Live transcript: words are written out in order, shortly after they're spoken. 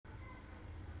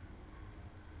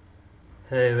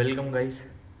Hey, welcome guys.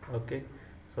 Okay,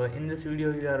 so in this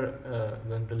video we are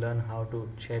going to learn how to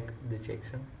check the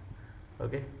checksum.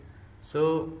 Okay,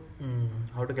 so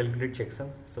how to calculate checksum.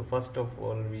 So first of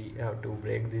all we have to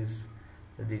break this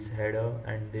header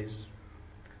and this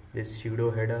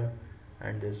pseudo header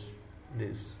and this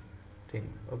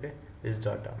thing. Okay, this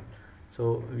data.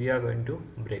 So we are going to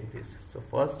break this. So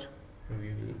first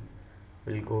we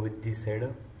will go with this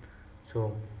header.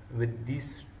 So with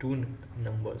these two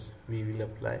numbers we will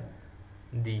apply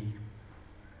the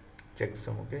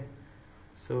checksum. Okay,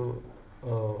 so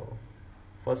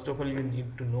first of all you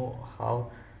need to know how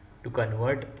to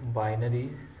convert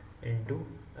binaries into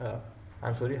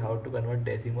how to convert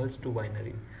decimals to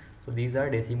binary. So these are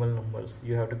decimal numbers,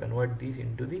 you have to convert these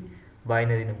into the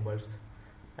binary numbers,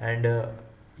 and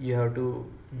you have to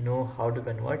know how to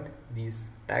convert these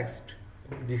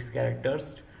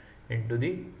characters into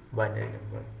the binary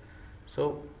number.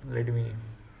 So let me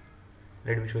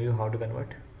show you how to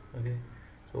convert. Okay,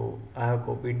 so I have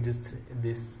copied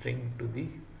this string to the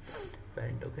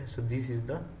parent. Okay, so this is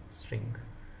the string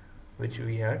which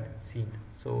we had seen.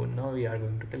 So now we are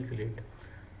going to calculate.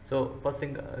 So first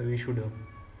thing we should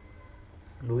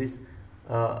do is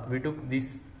we took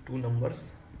these two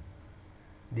numbers.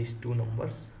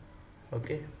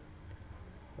 Okay,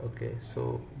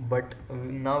 so but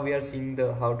now we are seeing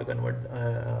the how to convert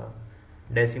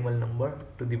decimal number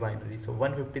to the binary. So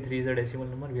 153 is a decimal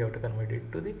number, we have to convert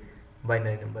it to the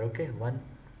binary number. Okay,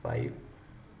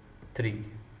 153.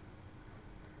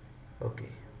 Okay,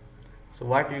 so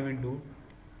what we will do,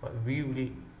 we will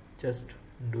just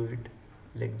do it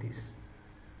like this.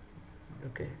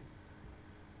 Okay,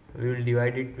 we will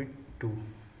divide it with 2.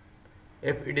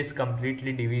 If it is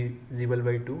completely divisible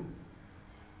by 2,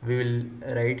 we will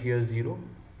write here 0.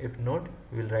 If not,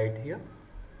 we will write here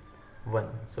 1.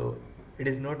 So it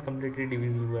is not completely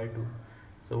divisible by 2.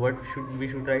 So what we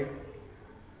should write?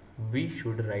 We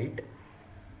should write,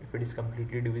 if it is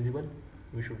completely divisible,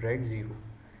 we should write 0.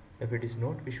 If it is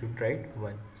not, we should write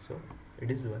 1. So it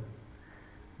is 1.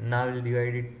 Now we'll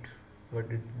divide it.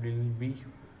 What it will be?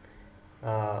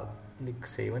 Like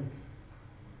 7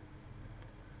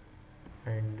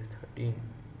 and 13,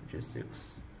 which is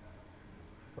 6.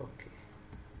 Okay,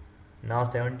 now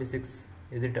 76,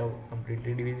 is it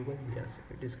completely divisible? Yes,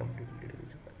 it is completely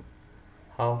divisible.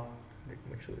 How? Let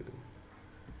me show you.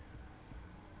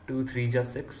 2 3 ja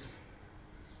 6,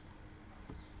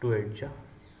 2 8 ja,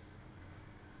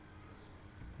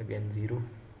 again 0,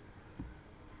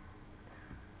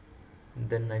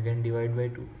 then again divide by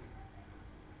 2,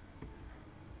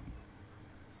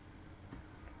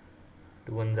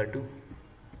 2 1 ja 2,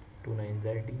 2 9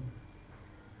 ja 18,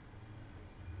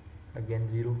 again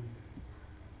 0.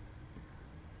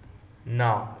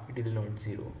 Now it will not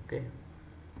 0. Okay,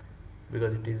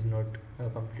 because it is not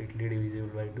completely divisible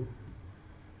by 2.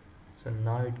 So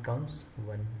now it comes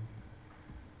 1.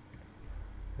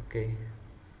 Okay,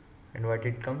 and what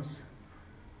it comes?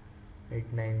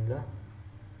 8 9 the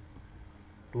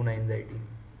 2 9 the 18.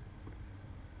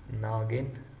 Now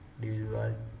again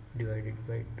divided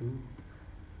by 2,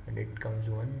 and it comes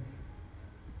 1,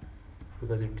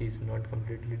 because it is not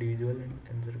completely divisible, and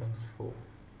answer comes 4.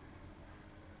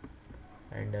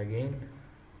 And again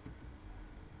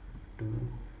 2,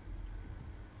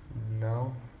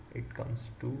 now it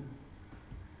comes 2,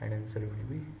 and answer will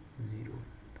be 0.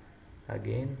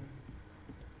 Again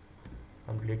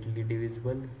completely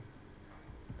divisible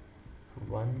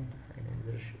 1, and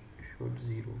answer should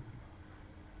 0.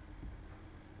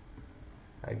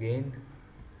 Again,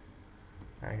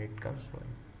 and it comes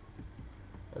 1.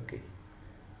 Okay,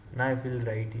 now I will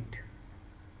write it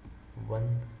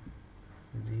 1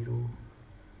 0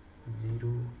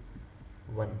 0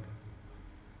 1.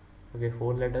 Okay,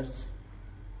 4 letters,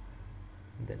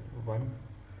 then 1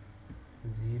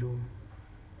 0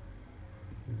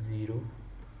 0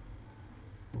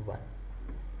 1.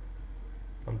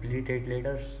 Complete 8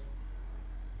 letters.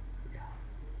 Yeah,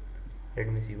 let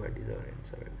me see what is our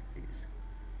answer. It is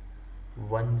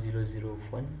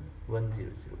 1001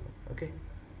 1001. Okay,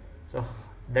 so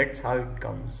that's how it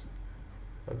comes.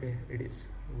 Okay, it is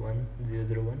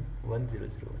 1001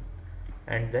 1001,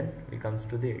 and then we comes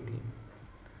to the 18.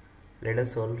 Let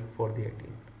us solve for the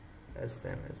 18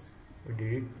 SMS. We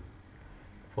did it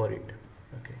for it.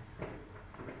 Okay,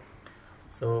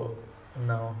 so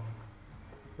now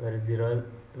where is 0?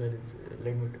 Where is,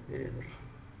 let me take the eraser.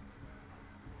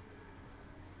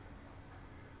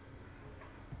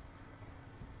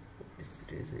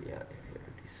 It is, yeah, here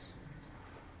it is.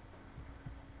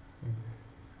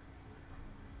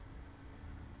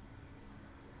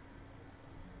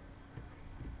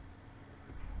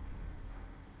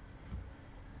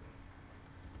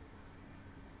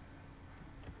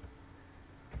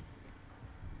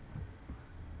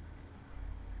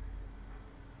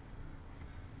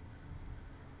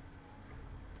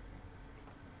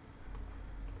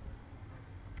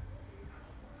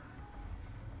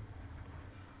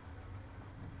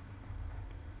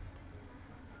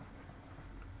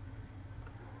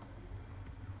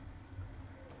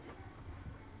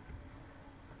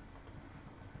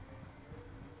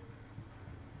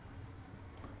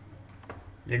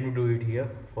 let me do it here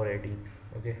for 18.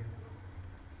 Okay,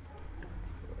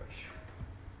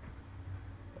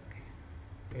 okay,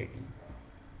 18.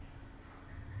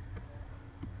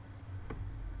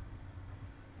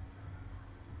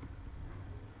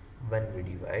 When we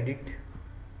divide it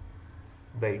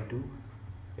by 2,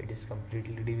 it is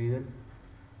completely divisible,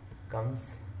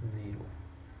 comes 0.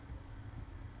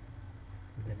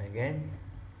 Then again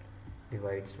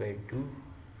divides by 2,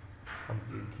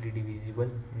 completely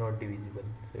divisible, not divisible,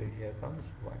 so here comes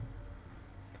 1.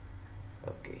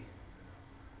 Okay,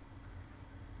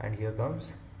 and here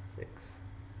comes 6.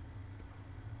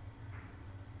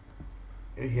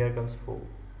 Here comes 4.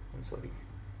 I'm sorry.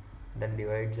 Then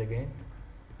divides again.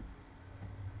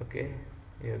 Okay,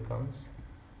 here comes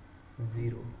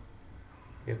 0.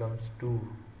 Here comes 2.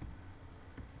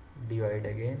 Divide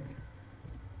again.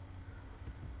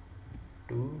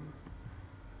 2.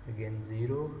 Again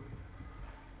 0.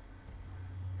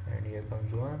 And here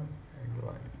comes 1 and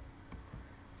 1.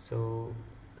 So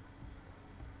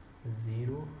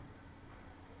 0,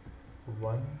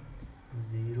 1,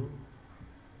 0,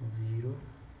 0,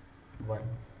 1.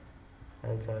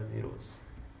 Else are zeros.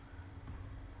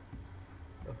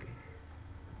 Okay,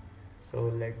 so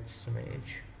let's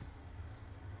match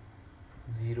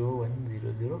 0, 1,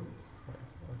 0, 0, 1.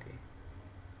 Okay,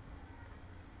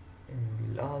 in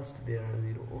the last there are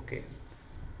 0. Okay,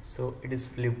 so it is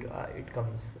flipped. It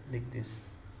comes like this.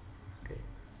 Okay,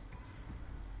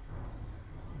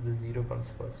 the 0 comes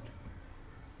first.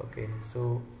 Okay,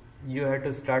 so you have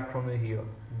to start from here.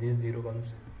 This 0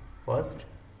 comes first,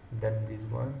 then this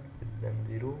 1, then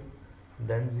 0,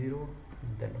 then 0,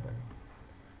 then 1.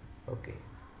 Okay,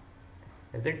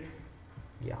 is it?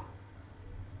 Yeah.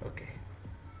 Okay,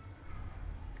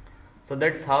 so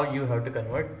that's how you have to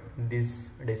convert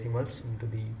these decimals into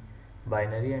the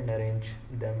binary and arrange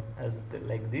them as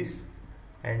like this.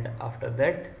 And after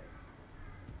that,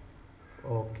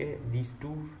 okay, these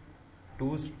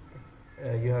twos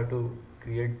you have to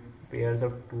create pairs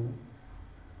of 2.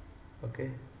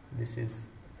 Okay, this is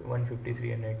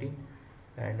 153 and 19,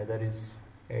 and other is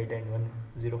 8 and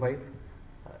 105.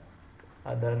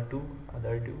 Other two,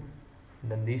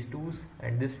 then these 2s,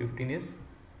 and this 15 is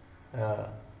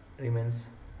remains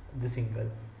the single.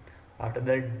 After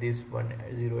that, this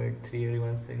 1083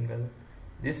 remains single.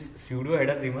 This pseudo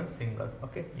header remains single.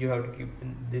 Okay, you have to keep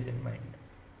this in mind.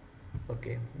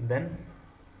 Okay, then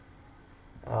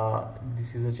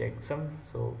this is a checksum.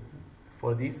 So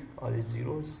for these, all is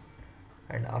zeros,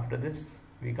 and after this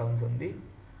we comes on the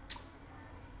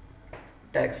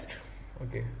text.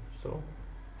 Okay, so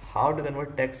how to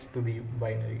convert text to the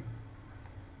binary?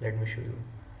 Let me show you.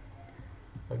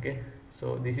 Okay,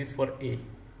 so this is for A.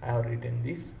 I have written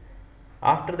this.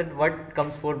 After that, what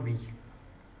comes for B?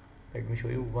 Let me show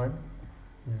you. 1,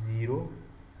 0.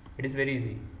 It is very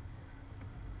easy.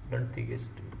 Don't think it's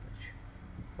too much.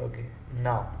 Okay,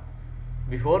 now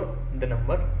before the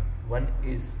number 1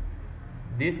 is,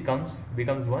 this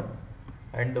becomes 1,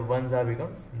 and the ones are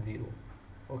becomes 0.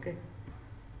 Okay,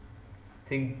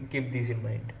 keep this in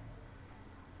mind.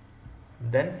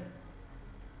 Then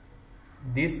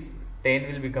this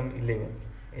 10 will become 11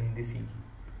 in the C.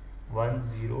 1,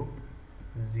 0,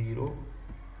 0,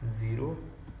 0,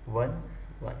 1,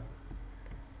 1.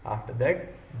 After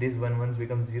that, this 1 ones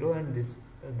becomes 0, and this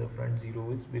the front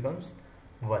 0 becomes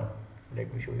 1.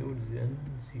 Let me show you.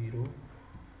 0,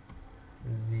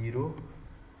 0,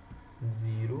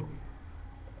 0,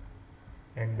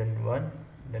 and then 1,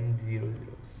 then 0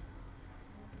 zeros.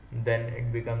 Then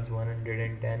it becomes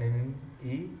 110 in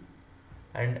E,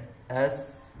 and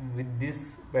as with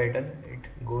this pattern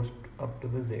it goes up to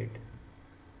the Z.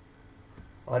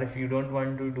 Or if you don't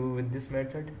want to do with this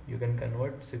method, you can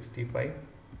convert 65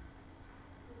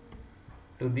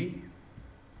 to the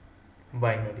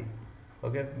binary.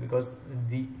 Okay, because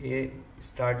the A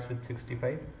starts with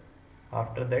 65,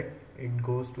 after that it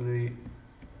goes to the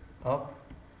up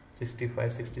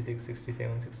 65, 66,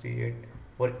 67, 68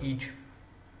 for each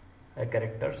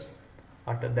characters.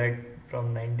 After that,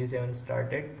 from 97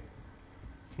 started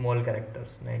small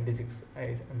characters. 96,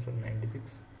 I'm sorry,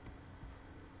 96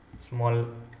 small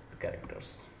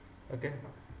characters. Okay,